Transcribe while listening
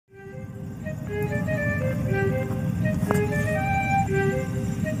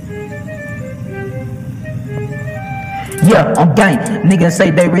Yeah, I'm gang. Niggas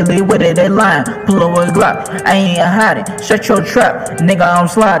say they really with it, they lying. Pull over a Glock, I ain't hiding. Shut your trap, nigga, I'm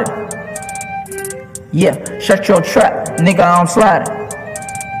sliding. Yeah, shut your trap, nigga, I'm sliding.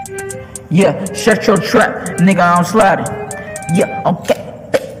 Yeah, shut your trap, nigga, I'm sliding. Yeah, okay.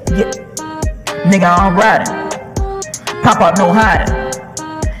 Yeah, nigga, I'm riding. Pop out, no hiding.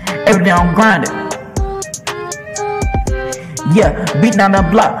 Every day I'm grinding. Yeah, beat down the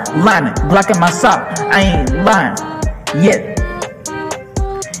block, lining, Glock in my sock, I ain't lying. Yeah,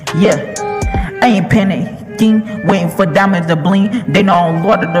 I ain't panicking, waiting for diamonds to bling. They know I'm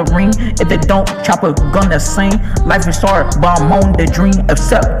Lord of the Ring. If they don't, chopper gonna sing. Life is hard, but I'm on the dream.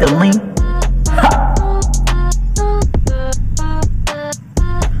 Accept the lean. Ha,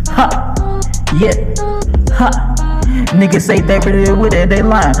 ha, yeah, ha. Niggas say they really with it, they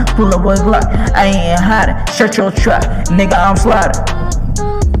lying. Pull up a Glock, I ain't hiding. Shut your trap, nigga, I'm sliding.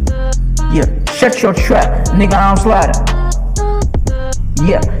 Yeah, shut your trap, nigga, I'm sliding.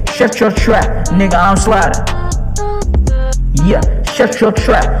 Yeah, shut your trap, nigga, I'm sliding. Yeah, shut your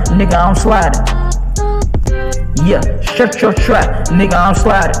trap, nigga, I'm sliding. Yeah, shut your trap, nigga, I'm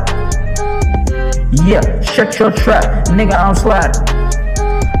sliding. Yeah, shut your trap, nigga, I'm sliding.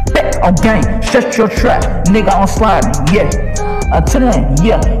 Oh gang, shut your trap, nigga, I'm sliding. Yeah, to the end,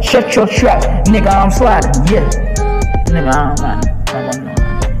 yeah, shut your trap, nigga, I'm sliding. Yeah, nigga, I'm sliding.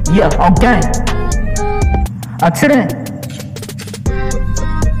 Yeah, oh gang, to the end.